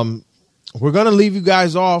 We're going to leave you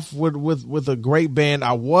guys off with a great band.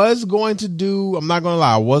 I'm not going to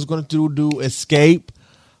lie, I was going to do Escape,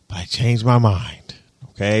 but I changed my mind.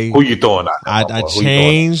 Okay. Who you throwing out? I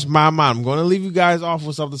changed my mind. I'm going to leave you guys off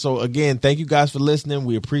with something. So again, thank you guys for listening.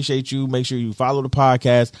 We appreciate you. Make sure you follow the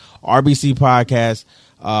podcast, RBC Podcast,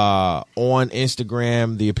 on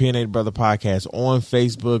Instagram, the Opinionated Brother Podcast on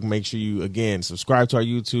Facebook. Make sure you, again, subscribe to our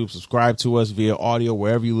YouTube, subscribe to us via audio,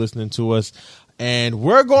 wherever you're listening to us. And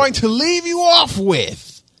we're going to leave you off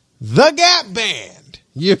with the Gap Band.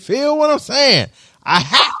 You feel what I'm saying? I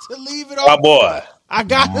have to leave it off. My boy. I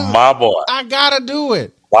gotta do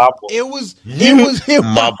it. My boy. It was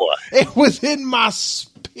in my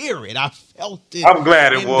spirit. I felt it. I'm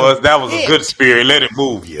glad it was. That was a good spirit. Let it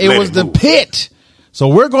move you. It was the pit. So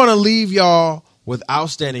we're gonna leave y'all with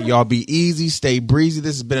Outstanding. Y'all be easy, stay breezy.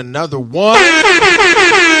 This has been another one. And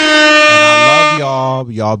I love y'all.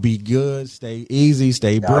 Y'all be good, stay easy,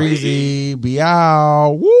 stay breezy. Be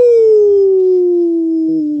out. Woo!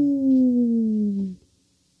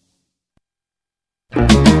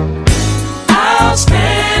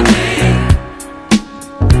 Outstanding.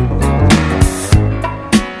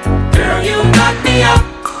 Girl, you knock me up.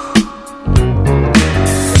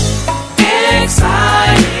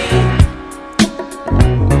 Exciting.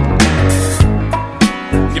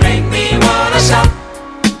 You make me wanna shout.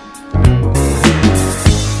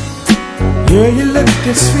 Girl, you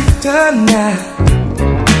looking sweet tonight.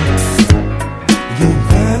 You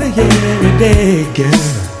find it every day, girl.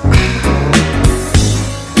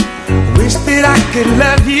 Wish that I could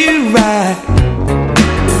love you right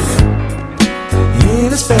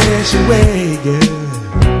in a special way, girl.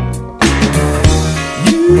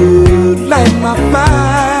 You light my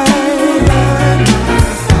fire.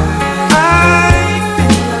 I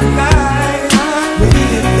feel alive with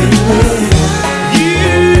you. You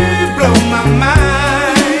blow my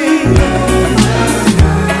mind.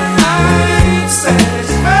 I'm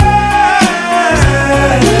satisfied.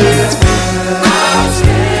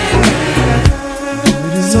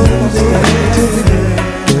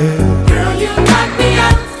 Girl, you knock me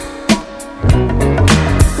up.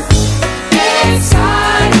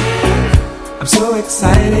 Exciting. I'm so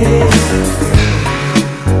excited.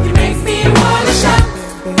 You make me wanna shout.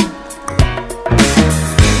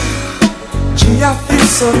 Gee, I feel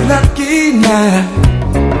so lucky now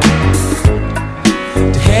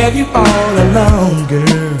to have you all alone,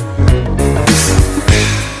 girl.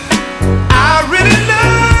 I really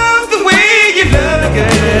love the way you love me,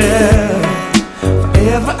 girl.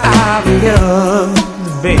 Forever I'll be yours,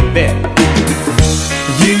 baby.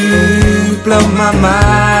 You blow my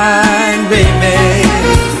mind, baby.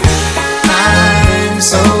 I'm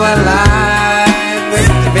so alive with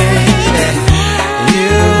you, baby.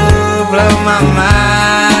 You blow my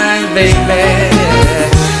mind, baby.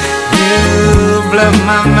 You blow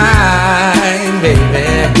my mind.